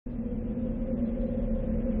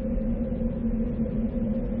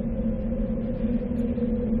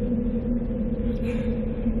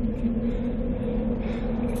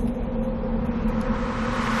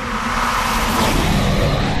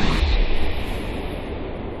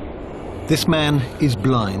This man is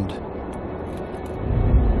blind,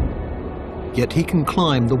 yet he can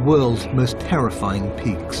climb the world's most terrifying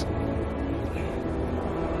peaks.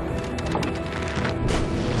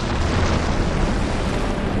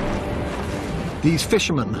 These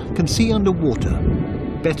fishermen can see underwater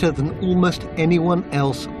better than almost anyone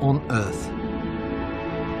else on Earth.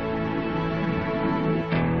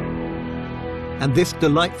 And this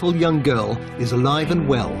delightful young girl is alive and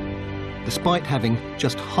well, despite having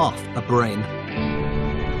just half a brain.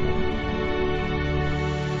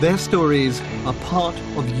 Their stories are part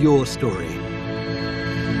of your story.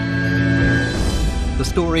 The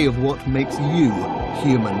story of what makes you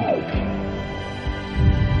human.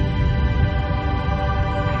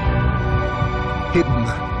 Hidden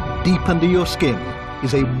deep under your skin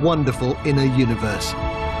is a wonderful inner universe.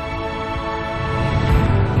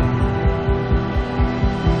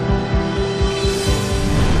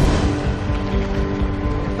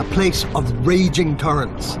 A place of raging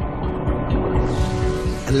torrents,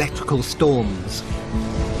 electrical storms,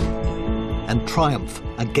 and triumph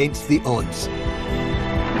against the odds.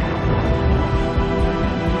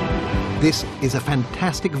 This is a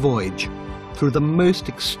fantastic voyage through the most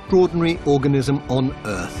extraordinary organism on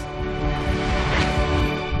Earth.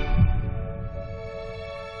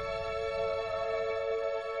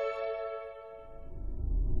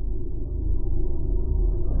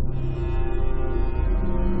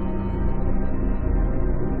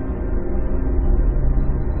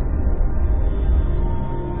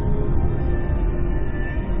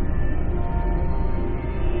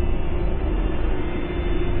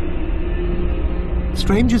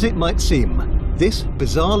 Strange as it might seem, this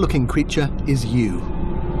bizarre-looking creature is you.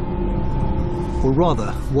 Or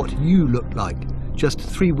rather, what you looked like just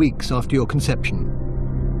 3 weeks after your conception.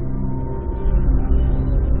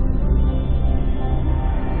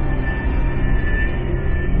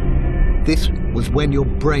 This was when your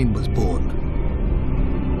brain was born.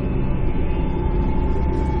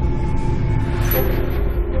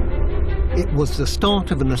 It was the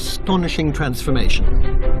start of an astonishing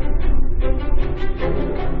transformation.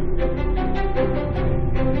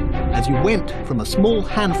 As you went from a small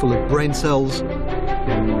handful of brain cells to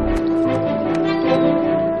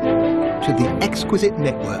the exquisite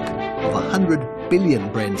network of 100 billion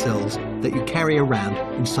brain cells that you carry around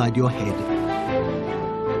inside your head.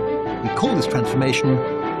 We call this transformation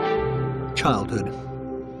childhood.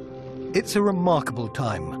 It's a remarkable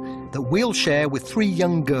time that we'll share with 3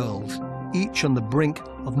 young girls, each on the brink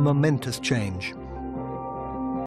of momentous change.